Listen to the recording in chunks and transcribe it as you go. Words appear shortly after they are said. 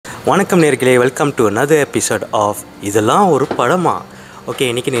வணக்கம் நேர்களே, welcome to another episode of இதெல்லாம் ஒரு படமா. ஓகே,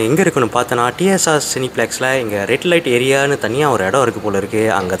 இன்றைக்கி நான் எங்கே இருக்குன்னு பார்த்தோன்னா டிஎஸ்ஆர் சினிப்ளெக்ஸில் இங்கே ரெட் லைட் ஏரியான்னு தனியாக ஒரு இடம் இருக்குது போல்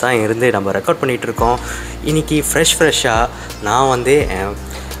இருக்குது. அங்கே தான் இருந்து நம்ம ரெக்கார்ட் பண்ணிகிட்ருக்கோம். இன்றைக்கி ஃப்ரெஷ்ஷாக நான் வந்து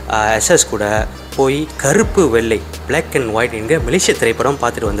எஸ்எஸ் கூட போய் கருப்பு வெள்ளை பிளாக் அண்ட் ஒயிட் என்கிற மலேசிய திரைப்படம்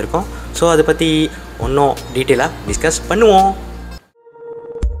பார்த்துட்டு வந்திருக்கோம். ஸோ அதை பற்றி இன்னும் டீட்டெயிலாக டிஸ்கஸ் பண்ணுவோம்.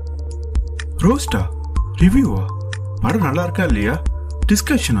 ரோஸ்டா ரிவ்யூவா? படம் நல்லா இருக்கா இல்லையா?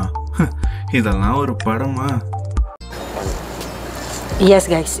 டிஸ்கஷனா? இதெல்லாம் ஒரு படமா? எஸ்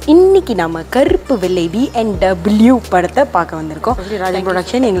கைஸ், இன்னைக்கு நம்ம கருப்பு வெள்ளை B&W படத்தை பார்க்க வந்திருக்கோம். ராஜன்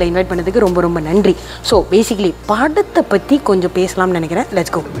ப்ரொடக்ஷன் எங்களை இன்வைட் பண்ணதுக்கு ரொம்ப ரொம்ப நன்றி. ஸோ பேசிக்கலி படத்தை பற்றி கொஞ்சம் பேசலாம்னு நினைக்கிறேன்.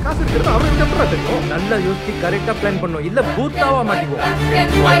 Let's go. நல்லா யோசிச்சு கரெக்டாக பிளான் பண்ணோம், இல்லை பூத்தாவா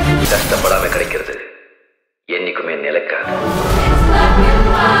மாட்டிக்குவோம். கஷ்டப்படாம கிடைக்கிறது என்னைக்குமே நிலைக்காது.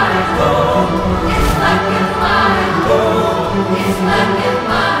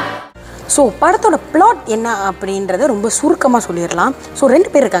 ஸோ படத்தோட பிளாட் என்ன அப்படின்றத ரொம்ப சுருக்கமாக சொல்லிடலாம். ஸோ 2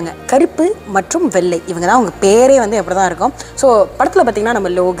 பேர் இருக்காங்க, கருப்பு மற்றும் வெள்ளை. இவங்க தான் அவங்க பேரே வந்து எப்படி தான் இருக்கும். ஸோ படத்தில் பார்த்திங்கன்னா நம்ம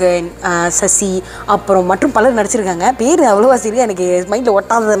லோகன், சசி அப்புறம் மற்றும் பலர் நடிச்சிருக்காங்க. பேர் அவ்வளோவா சரியாக எனக்கு மைண்டில்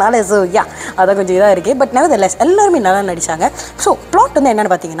ஒட்டாததுனால ஸோ அதான் கொஞ்சம் இதாக இருக்குது. பட் நெவர்தெல்லஸ் எல்லாருமே நல்லா நடித்தாங்க. ஸோ பிளாட் வந்து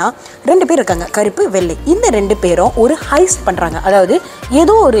என்னென்னு பார்த்தீங்கன்னா 2 பேர் இருக்காங்க, கருப்பு வெள்ளை. இந்த 2 பேரும் ஒரு ஹைஸ்ட் பண்ணுறாங்க, அதாவது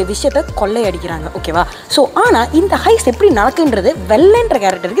ஏதோ ஒரு விஷயத்தை கொள்ளை அடிக்கிறாங்க. ஓகேவா? ஸோ ஆனால் இந்த ஹைஸ்ட் எப்படி நடக்குன்றது வெள்ளைன்ற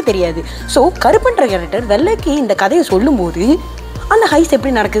கேரக்டருக்கு தெரியாது. ஸோ கருப்புன்ற கேரக்டர் வெள்ளைக்கு இந்த கதையை சொல்லும்போது அந்த ஹைஸ்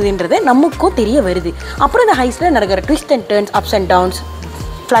எப்படி நடக்குதுன்றது நமக்கும் தெரிய வருது. அப்புறம் இந்த ஹைஸில் நடக்கிற twist and turns, ups and downs,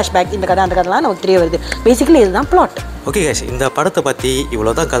 flashback, இந்த கதை அந்த கதைலாம் நமக்கு தெரிய வருது. பேசிக்கலி இதுதான் பிளாட். ஓகே கைஸ், இந்த படத்தை பற்றி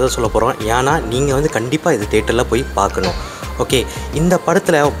இவ்வளோ தான் கதை சொல்ல போகிறோம். ஏன்னா நீங்கள் வந்து கண்டிப்பாக இது தேட்டரில் போய் பார்க்கணும். ஓகே, இந்த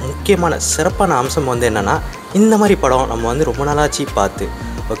படத்தில் முக்கியமான சிறப்பான அம்சம் வந்து என்னென்னா, இந்த மாதிரி படம் நம்ம வந்து ரொம்ப நாளாச்சு பார்த்து.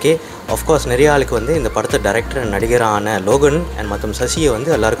 ஓகே, ஆஃப்கோர்ஸ் நிறைய ஆளுக்கு வந்து இந்த படத்தை டைரக்டர் நடிகரான லோகன் அண்ட் மற்றும் சசியை வந்து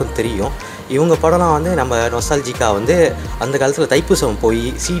எல்லாருக்கும் தெரியும். இவங்க படம்லாம் வந்து நம்ம நொஸ்டால்ஜிக்காக வந்து அந்த காலத்தில் தைப்பூசம் போய்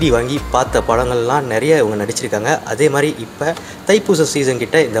சிடி வாங்கி பார்த்த படங்கள்லாம் நிறைய இவங்க நடிச்சிருக்காங்க. அதே மாதிரி இப்போ தைப்பூச சீசன்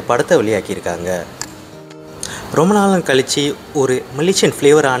கிட்ட இந்த படத்தை வெளியாக்கியிருக்காங்க. ரொம்ப நாள் கழித்து ஒரு மலேசியன்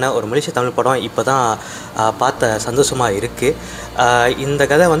ஃப்ளேவரான ஒரு மலேசிய தமிழ் படம் இப்போ தான் பார்த்த சந்தோஷமாக இருக்குது. இந்த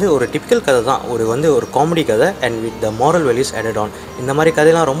கதை வந்து ஒரு டிப்பிக்கல் கதை தான், ஒரு காமெடி கதை and with the moral values added on. இந்த மாதிரி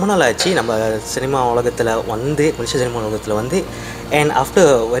கதையெல்லாம் ரொம்ப நாள் ஆச்சு நம்ம சினிமா உலகத்தில் வந்து, மலேசிய சினிமா உலகத்தில் வந்து. And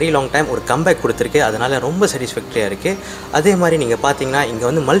after very long time ஒரு கம்பேக் கொடுத்துருக்கு. அதனால் ரொம்ப சாட்டிஸ்ஃபேக்டரியாக இருக்குது. அதே மாதிரி நீங்கள் பார்த்தீங்கன்னா இங்கே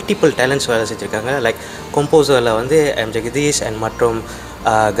வந்து மல்டிபிள் டேலண்ட்ஸ் வேலை செஞ்சுருக்காங்க. லைக் கம்போசரில் வந்து எம் ஜெகதீஷ் அண்ட் மற்றும்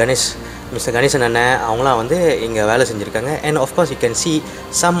மிஸ்டர் கணேசன் அண்ணன் அவங்களாம் வந்து இங்கே வேலை செஞ்சுருக்காங்க. And of course you can see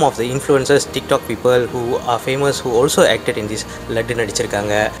some of the influencers, TikTok people who are famous who also acted in this laddu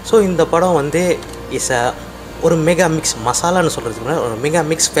நடிச்சிருக்காங்க. ஸோ இந்த படம் வந்து ஒரு மெகா மிக்ஸ் மசாலான்னு சொல்கிறதுக்கு முன்னாடி ஒரு மெகா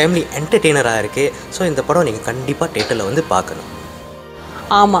மிக்ஸ் ஃபேமிலி என்டர்டெய்னராக இருக்குது. ஸோ இந்த படம் நீங்கள் கண்டிப்பாக தேட்டரில் வந்து பார்க்கணும்.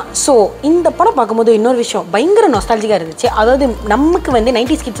 ஆமாம். ஸோ இந்த படம் பார்க்கும்போது இன்னொரு விஷயம் பயங்கர நொஸ்டால்ஜிக்காக இருந்துச்சு. அதாவது நமக்கு வந்து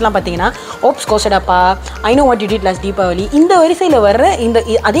 90s கிட்ஸ்லாம் பார்த்தீங்கன்னா ஓப்ஸ் கோஸா டப்பா, I know what you did last Deepavali, இந்த வரிசையில் வர்ற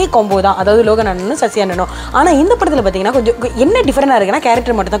அதே காம்போ தான், அதாவது லோகன் அண்ணனும் சசி அண்ணனும். ஆனால் இந்த படத்தில் பார்த்தீங்கன்னா கொஞ்சம் என்ன டிஃப்ரெண்டாக இருக்குன்னா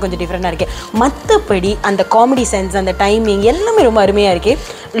கேரக்டர் மட்டும் தான் கொஞ்சம் டிஃப்ரெண்டாக இருக்குது. மற்றபடி அந்த காமெடி சென்ஸ், அந்த டைமிங் எல்லாமே ரொம்ப அருமையாக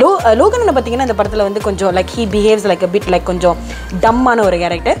இருக்குது. லோகன் அண்ணன் பார்த்தீங்கன்னா இந்த படத்தில் வந்து கொஞ்சம் like he behaves like a bit like கொஞ்சம் டம்மான ஒரு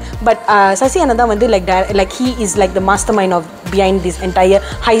கேரக்டர். பட் சசி அண்ணன் தான் வந்து like he is like the master mind of behind this entire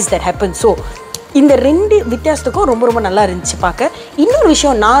highs that happen. So இந்த 2 வித்தியாசத்துக்கும் ரொம்ப ரொம்ப நல்லா இருந்துச்சு பார்க்க. இன்னொரு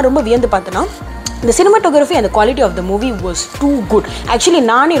விஷயம் நான் ரொம்ப வியந்து பார்த்தேன்னா, இந்த சினிமாட்டோகிராஃபி அந்த quality of the movie was two good. Actually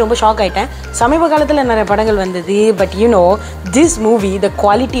நானே ரொம்ப ஷாக் ஆகிட்டேன். சமீப காலத்தில் நிறைய படங்கள் வந்தது, but this movie the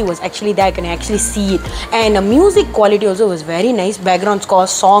quality was actually that can actually see it. And music quality also was very nice. Background score,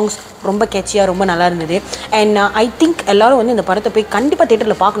 songs ரொம்ப கேட்சியாக ரொம்ப நல்லா இருந்தது. அண்ட் ஐ திங்க் எல்லோரும் வந்து இந்த படத்தை போய் கண்டிப்பாக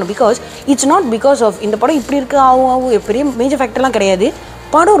தேட்டரில் பார்க்கணும். Because it's not because of இந்த படம் இப்படி இருக்குது ஆகும் பெரிய மேஜர் ஃபேக்டர்லாம் கிடையாது.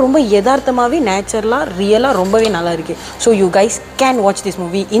 படம் ரொம்ப யதார்த்தமாகவே நேச்சுரலாக ரியலாக ரொம்பவே நல்லா இருக்குது. So you guys can watch this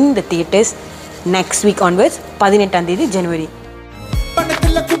movie in the theatres next week onwards, 18ஆம் தேதி ஜனவரி.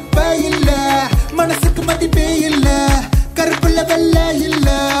 பணத்துல குப்பை இல்ல, மனசுக்கு மதிப்பே இல்ல, கருப்புல வெள்ளை இல்ல,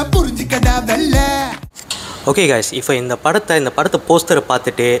 புரிஞ்சுக்கடா வெள்ளை. ஓகே கைஸ், இப்போ இந்த படத்தை போஸ்டரை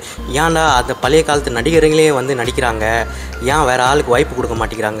பார்த்துட்டு ஏன்டா அந்த பழைய காலத்து நடிகர்களே வந்து நடிக்கிறாங்க, ஏன் வேறு ஆளுக்கு வாய்ப்பு கொடுக்க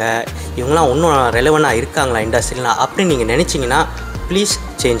மாட்டேங்கிறாங்க, இவங்களாம் இன்னும் ரெலவெண்ட்டாக இருக்காங்களா இண்டஸ்ட்ரியில் அப்படின்னு நீங்கள் நினச்சிங்கன்னா ப்ளீஸ்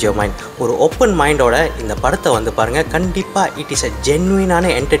சேஞ்ச் யுவர் மைண்ட். ஒரு ஓப்பன் மைண்டோட இந்த படத்தை வந்து பாருங்கள். கண்டிப்பாக இட் இஸ் அ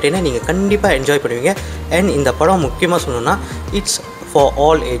ஜென்வினான என்டர்டெய்னர். நீங்கள் கண்டிப்பாக என்ஜாய் பண்ணுவீங்க. அண்ட் இந்த படம் முக்கியமாக சொல்லணுன்னா it's for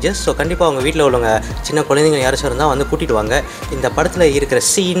all ages. So கண்டிப்பாக அவங்க வீட்டில் உள்ளவங்க சின்ன குழந்தைங்க யாராச்சும் இருந்தால் வந்து கூட்டிகிட்டு வாங்க. இந்த படத்தில் இருக்கிற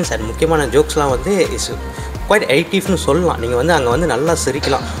சீன்ஸ் அண்ட் முக்கியமான ஜோக்ஸ்லாம் வந்து இஸ் குவைட் எடிட்டிவ்னு சொல்லலாம். நீங்கள் வந்து அங்கே வந்து நல்லா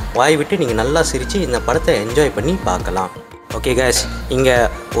சிரிக்கலாம், வாய் விட்டு நீங்கள் நல்லா சிரித்து இந்த படத்தை என்ஜாய் பண்ணி பார்க்கலாம். ஓகே கைஸ், இங்கே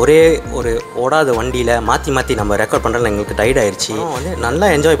ஒரே ஒரு ஓடாத வண்டியில் மாற்றி நம்ம ரெக்கார்ட் பண்ணுறது எங்களுக்கு டைட் ஆயிடுச்சு. வந்து நல்லா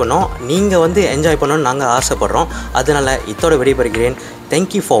என்ஜாய் பண்ணோம். நீங்கள் வந்து என்ஜாய் பண்ணணும்னு நாங்கள் ஆசைப்பட்றோம். அதனால் இதோட விடைபெறுகிறேன்.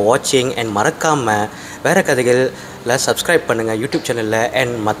 தேங்க்யூ ஃபார் வாட்சிங் அண்ட் மறக்காமல் வேறு கதைகளில் சப்ஸ்கிரைப் பண்ணுங்கள் யூடியூப் சேனலில்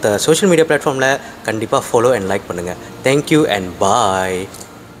அண்ட் மற்ற சோஷியல் மீடியா பிளாட்ஃபார்மில் கண்டிப்பாக ஃபாலோ அண்ட் லைக் பண்ணுங்கள். Thank you and bye.